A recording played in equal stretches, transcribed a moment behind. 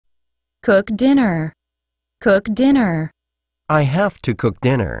Cook dinner. Cook dinner. I have to cook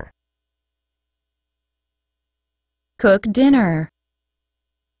dinner. Cook dinner.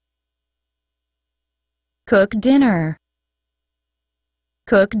 Cook dinner.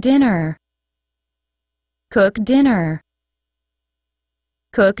 Cook dinner. Cook dinner.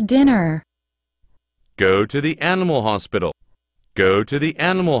 Cook dinner. Go to the animal hospital. Go to the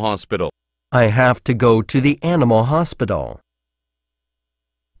animal hospital. I have to go to the animal hospital.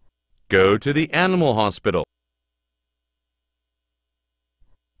 Go to the animal hospital.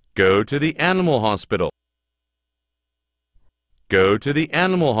 Go to the animal hospital. Go to the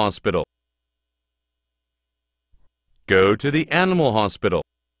animal hospital. Go to the animal hospital.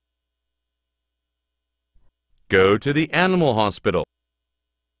 Go to the animal hospital.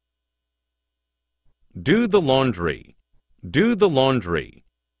 Do the laundry. Do the laundry.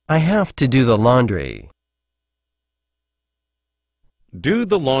 I have to do the laundry. Do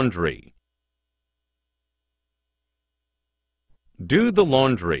the laundry. Do the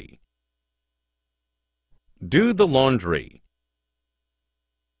laundry. Do the laundry.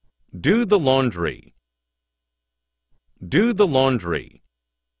 Do the laundry. Do the laundry.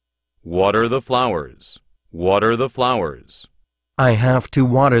 Water the flowers. Water the flowers. I have to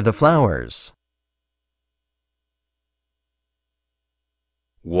water the flowers.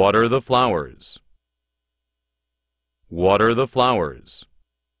 Water the flowers. Water the flowers.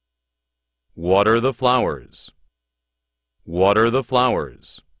 Water the flowers. Water the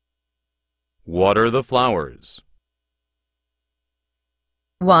flowers. Water the flowers.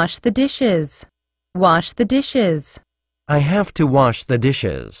 Wash the dishes. Wash the dishes. I have to wash the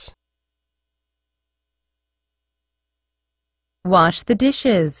dishes. Wash the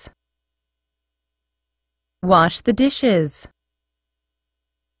dishes. Wash the dishes.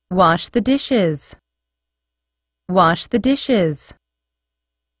 Wash the dishes. Wash the dishes.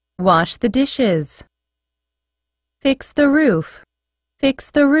 Wash the dishes. Fix the roof. Fix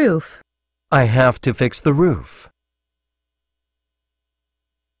the roof. I have to fix the roof.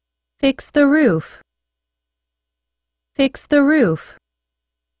 Fix the roof. Fix the roof.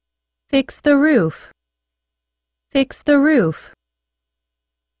 Fix the roof. Fix the roof.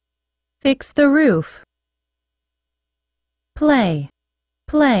 Fix the roof. Play.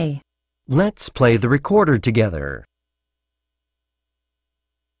 Play. Let's play the recorder together.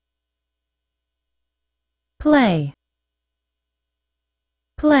 Play.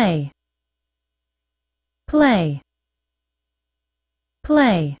 Play. Play.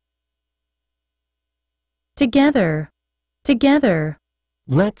 Play. Together. Together.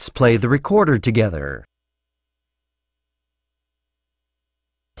 Let's play the recorder together.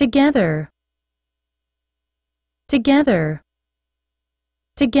 Together. Together.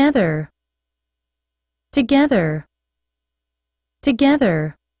 Together. Together.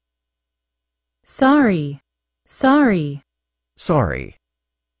 Together. Sorry. Sorry. Sorry.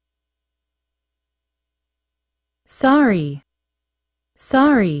 Sorry.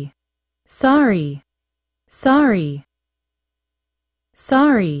 Sorry. Sorry. Sorry.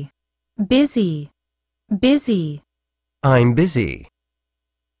 Sorry. Busy. Busy. I'm busy.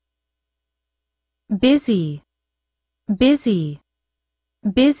 Busy. Busy.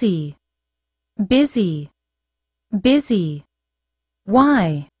 Busy. Busy. Busy.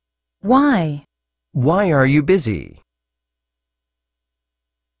 Why? Why? Why are you busy?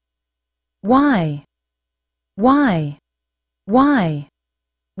 Why? Why? Why?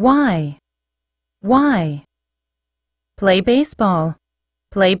 Why? Why? Play baseball.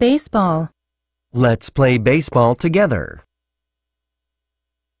 Play baseball. Let's play baseball together.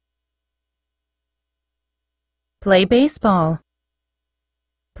 Play baseball.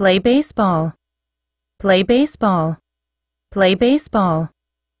 Play baseball. Play baseball. Play baseball.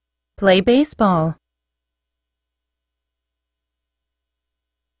 Play baseball.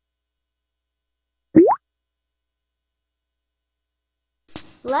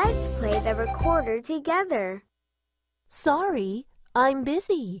 Let's play the recorder together. Sorry, I'm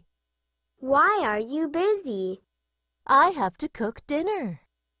busy. Why are you busy? I have to cook dinner.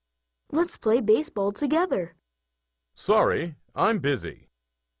 Let's play baseball together. Sorry, I'm busy.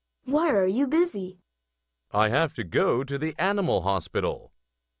 Why are you busy? I have to go to the animal hospital.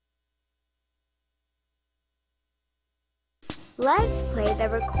 Let's play the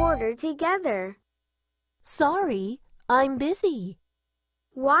recorder together. Sorry, I'm busy.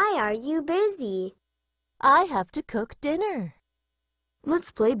 Why are you busy? I have to cook dinner. Let's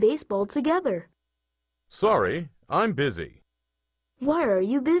play baseball together. Sorry, I'm busy. Why are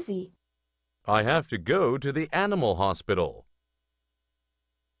you busy? I have to go to the animal hospital.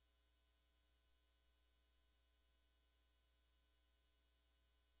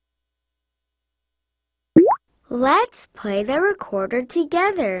 Let's play the recorder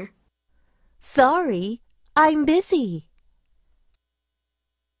together. Sorry, I'm busy.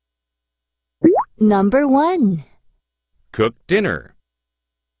 Number 1. Cook dinner.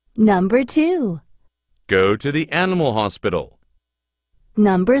 Number 2. Go to the animal hospital.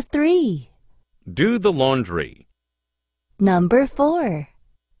 Number 3. Do the laundry. Number 4.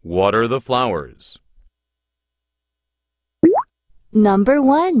 Water the flowers. Number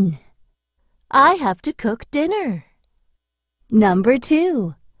 1. I have to cook dinner. Number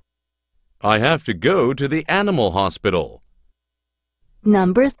 2. I have to go to the animal hospital.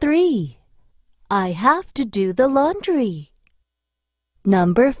 Number 3. I have to do the laundry.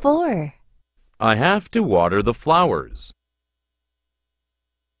 Number 4. I have to water the flowers.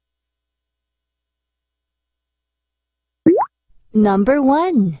 Number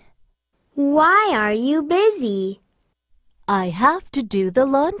 1. Why are you busy? I have to do the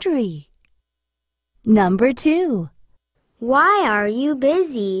laundry. Number 2. Why are you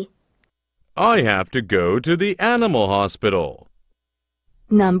busy? I have to go to the animal hospital.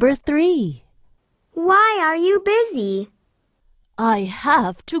 Number 3. Why are you busy? I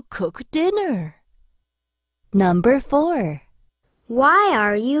have to cook dinner. Number 4. Why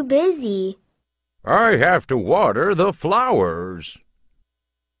are you busy? I have to water the flowers.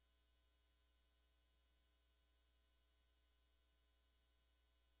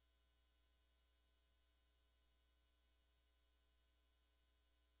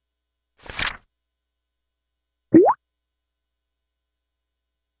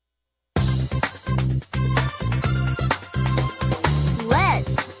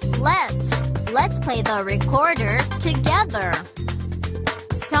 Let's play the recorder together.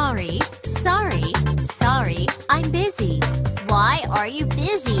 Sorry, I'm busy. Why are you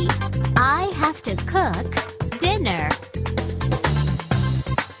busy? I have to cook dinner.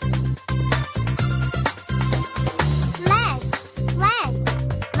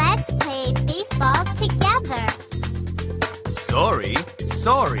 Let's play baseball together. Sorry,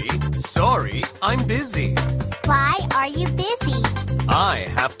 I'm busy. Why are you busy? I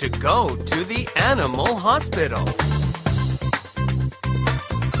have to go to the animal hospital.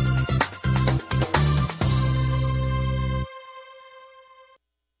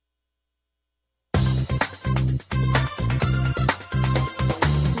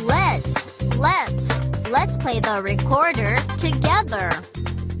 Let's play the recorder together.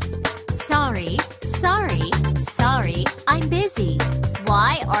 Sorry, I'm busy.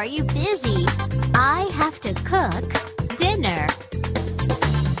 Why are you busy? I have to cook dinner.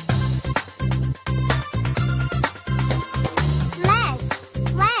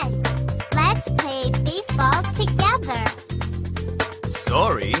 Let's play baseball together.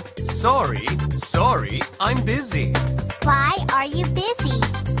 Sorry, I'm busy. Why are you busy?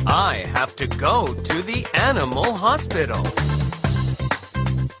 I have to go to the animal hospital.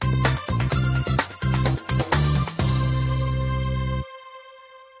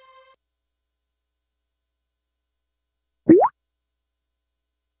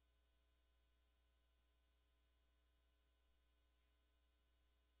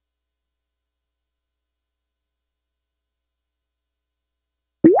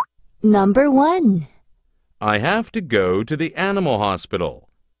 Number 1. I have to go to the animal hospital.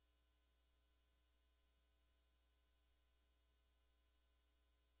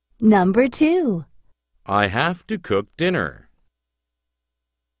 Number 2. I have to cook dinner.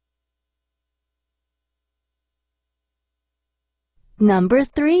 Number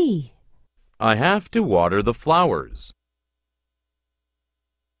 3. I have to water the flowers.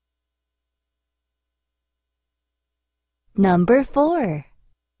 Number 4.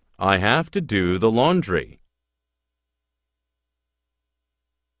 I have to do the laundry.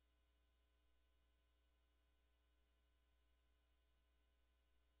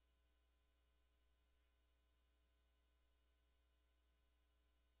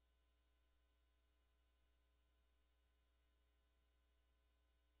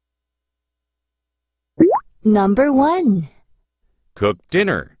 Number 1. Cook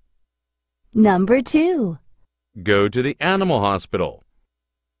dinner. Number 2. Go to the animal hospital.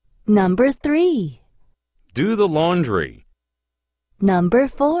 Number 3. Do the laundry. Number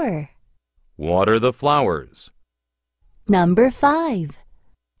 4. Water the flowers. Number 5.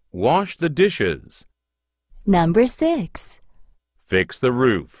 Wash the dishes. Number 6. Fix the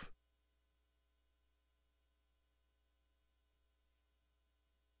roof.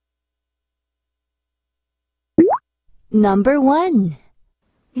 Number 1.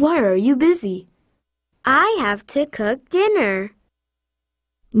 Why are you busy? I have to cook dinner.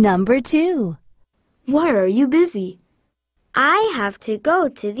 Number 2. Why are you busy? I have to go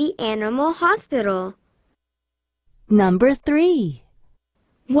to the animal hospital. Number 3.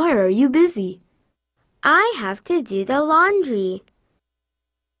 Why are you busy? I have to do the laundry.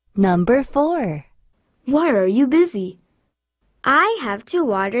 Number 4. Why are you busy? I have to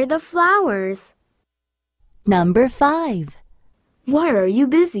water the flowers. Number 5. Why are you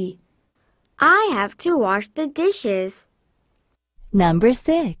busy? I have to wash the dishes. Number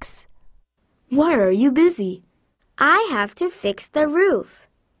 6. Why are you busy? I have to fix the roof.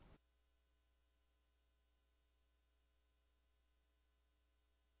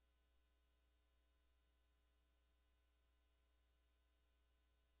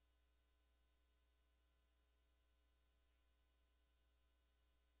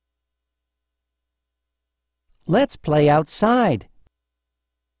 Let's play outside.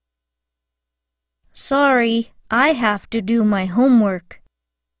 Sorry, I have to do my homework.